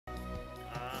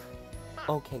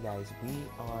Okay guys, we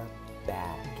are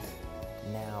back.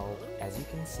 Now, as you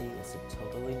can see, it's a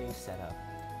totally new setup.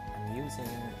 I'm using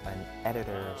an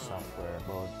editor software,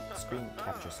 well, screen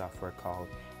capture software called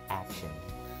Action.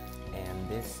 And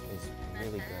this is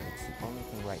really good. It's the only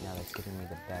thing right now that's giving me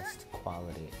the best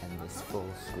quality and this full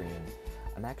screen.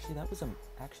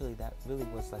 Actually that really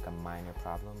was like a minor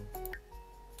problem.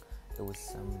 There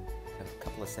was a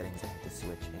couple of settings I had to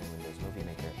switch in Windows Movie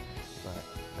Maker, but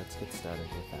let's get started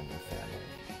with our new family.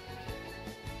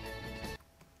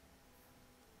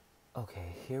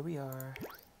 Okay, here we are,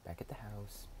 back at the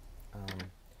house.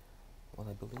 Well,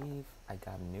 I believe I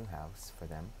got a new house for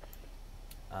them.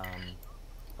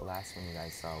 The last one you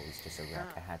guys saw was just a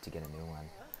wreck. I had to get a new one.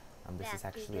 This is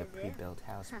actually a pre-built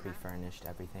house, pre-furnished,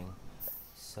 everything.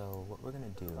 So what we're gonna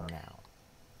do now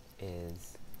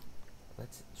is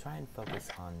let's try and focus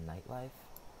on Nightlife.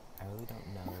 I really don't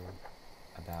know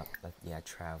about,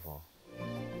 travel.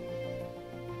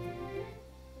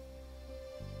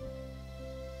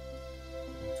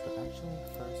 So actually,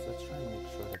 first, let's try and make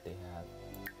sure that they have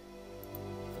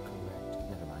the correct,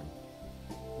 never mind.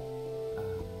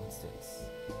 What's this?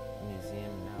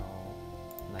 Museum, no.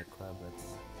 Nightclub, let's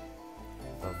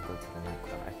both go to the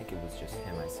nightclub. I think it was just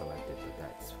him I selected, but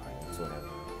that's fine, it's whatever.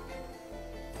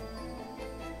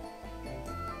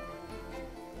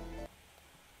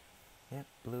 Yep,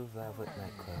 Blue Velvet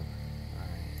Nightclub.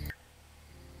 Alright.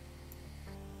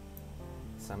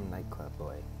 Some nightclub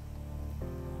boy.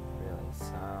 Really,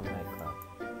 some nightclub.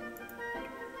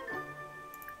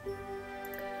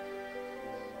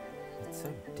 It's so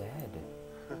dead.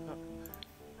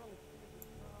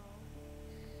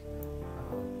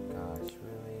 Oh gosh,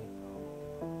 really?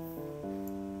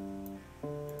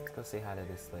 Let's go say hi to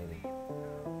this lady.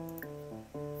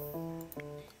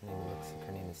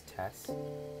 Her name is Tess.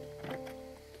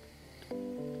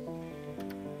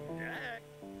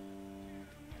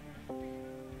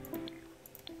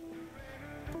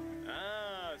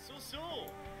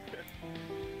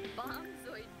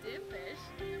 Bombzoid Dimpish,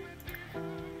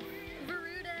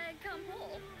 Veruda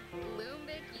Kumpol,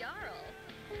 Loombik Jarl,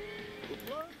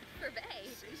 Forbay,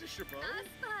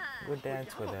 Aspa. Go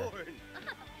dance with her.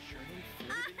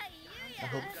 I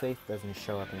hope Faith doesn't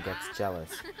show up and gets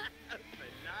jealous.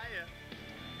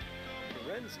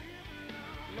 Lorenzi,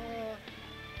 La,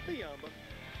 Liamba,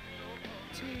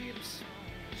 Teebs,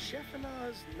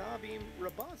 Shefanaz Nabim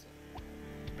Rabaza,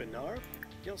 Benar,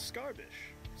 Yelskarbish,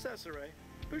 Cesare,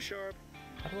 Bouchard,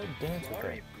 How do I dance with her?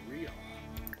 Lari Grial,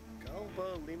 Galba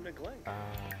Limna Glenn.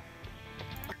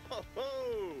 Oh ho!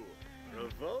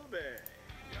 Ravobe!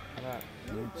 How about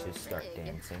you just start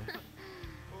dancing?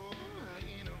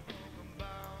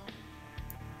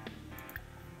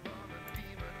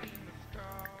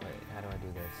 Wait, how do I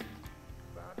do this?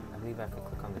 I believe I have to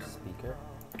click on the speaker.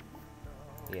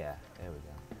 Yeah, there we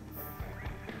go.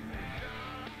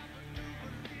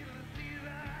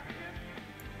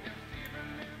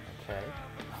 Okay,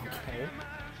 okay.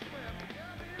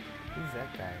 Who's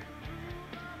that guy?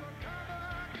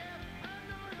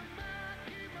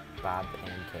 Bob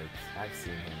Pancakes. I've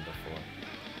seen him before.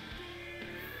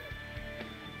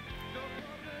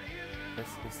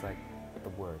 This is like the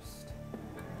worst.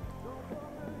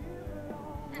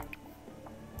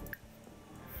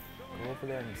 Go over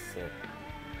there and sit.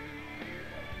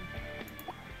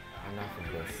 Enough of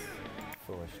this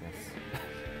foolishness.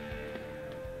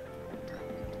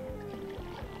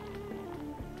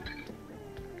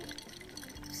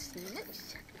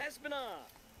 Espina!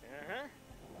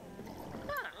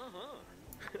 Uh-huh.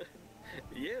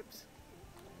 Yibs.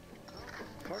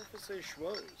 Parfase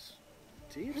Schwoz.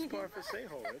 Teebs Parfase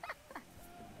Horrid.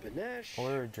 Benesh.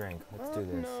 Order a drink. Let's do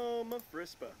this. No,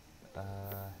 Mafrispa.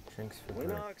 Drinks for group.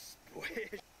 Winox.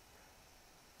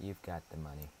 You've got the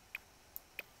money.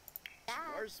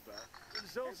 Sparspa.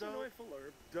 Zozo.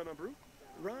 Essenoi Dunabru.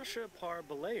 Rasha Par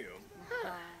Baleum.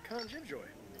 Conjibjoy.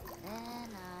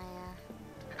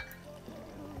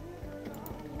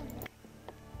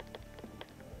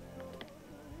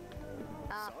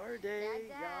 Sarde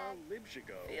Ya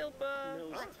Libshigo. Filpa.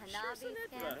 Milza.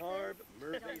 Narb.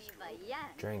 Murphy.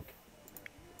 Drink.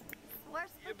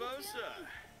 Yabosa.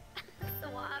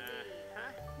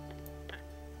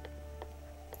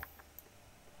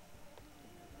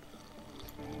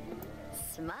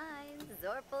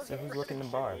 So who's looking the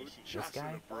bar? This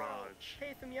guy?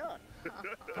 Hatham Yan.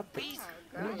 What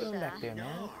are you doing back there,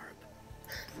 man?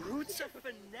 Brutes of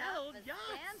Fanel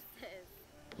Yan.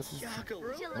 This is the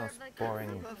most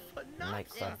boring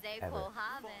nightclub ever.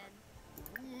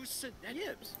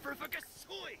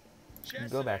 You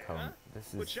go back home.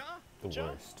 This is the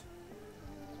worst.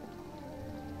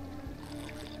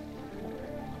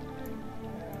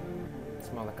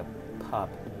 looks more like a pub.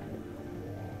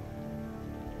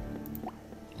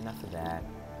 Enough of that.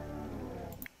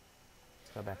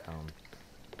 Let's go back home.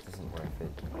 This isn't worth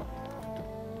it.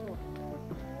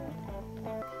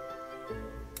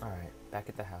 Alright, back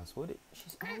at the house.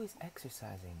 She's always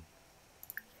exercising.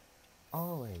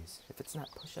 Always. If it's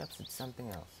not push-ups, it's something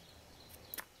else.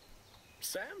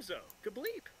 Samzo,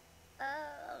 kableep.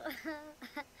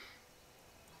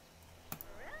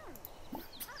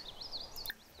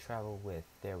 Travel with.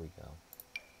 There we go.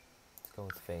 Let's go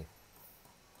with Faith.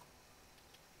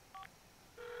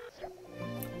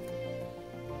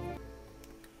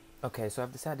 Okay, so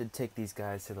I've decided to take these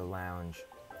guys to the lounge.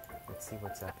 Let's see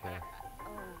what's up here.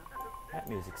 That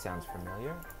music sounds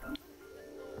familiar.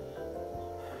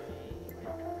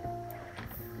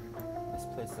 This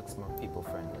place looks more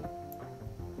people-friendly.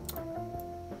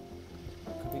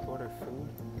 Could we order food?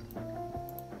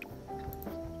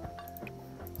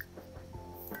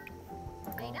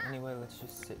 Well, anyway, let's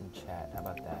just sit and chat. How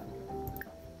about that?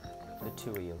 The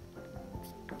two of you.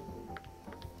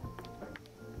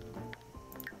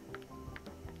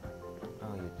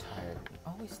 Oh, you're tired.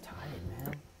 You're always tired,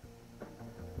 man.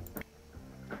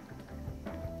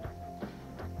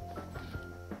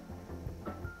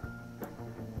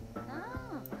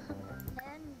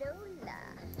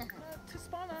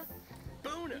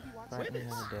 Brighten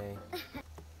another day.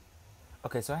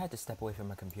 Okay, so I had to step away from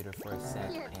my computer for a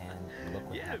sec, and look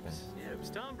what happened.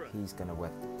 He's gonna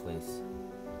wet the place.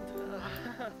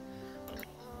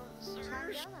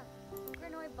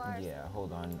 Yeah,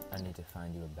 hold on. I need to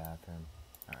find you a bathroom.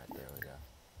 Alright, there we go.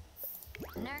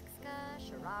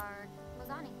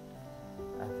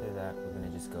 After that, we're gonna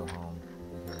just go home,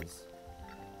 because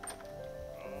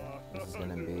this is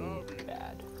gonna be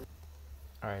bad.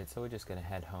 Alright, so we're just gonna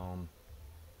head home.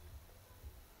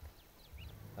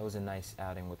 That was a nice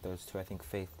outing with those two. I think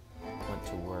Faith went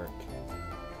to work.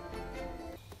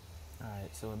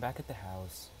 Alright, so we're back at the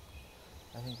house.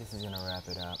 I think this is gonna wrap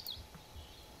it up.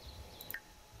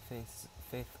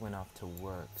 Faith went off to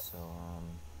work, so,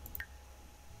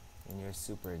 and you're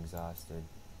super exhausted.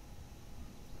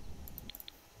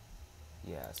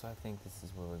 Yeah, so I think this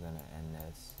is where we're gonna end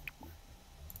this.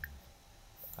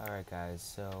 Alright guys,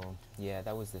 so, yeah,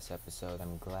 that was this episode.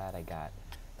 I'm glad I got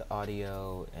the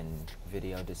audio and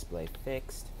video display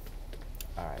fixed.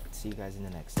 Alright, see you guys in the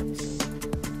next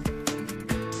episode.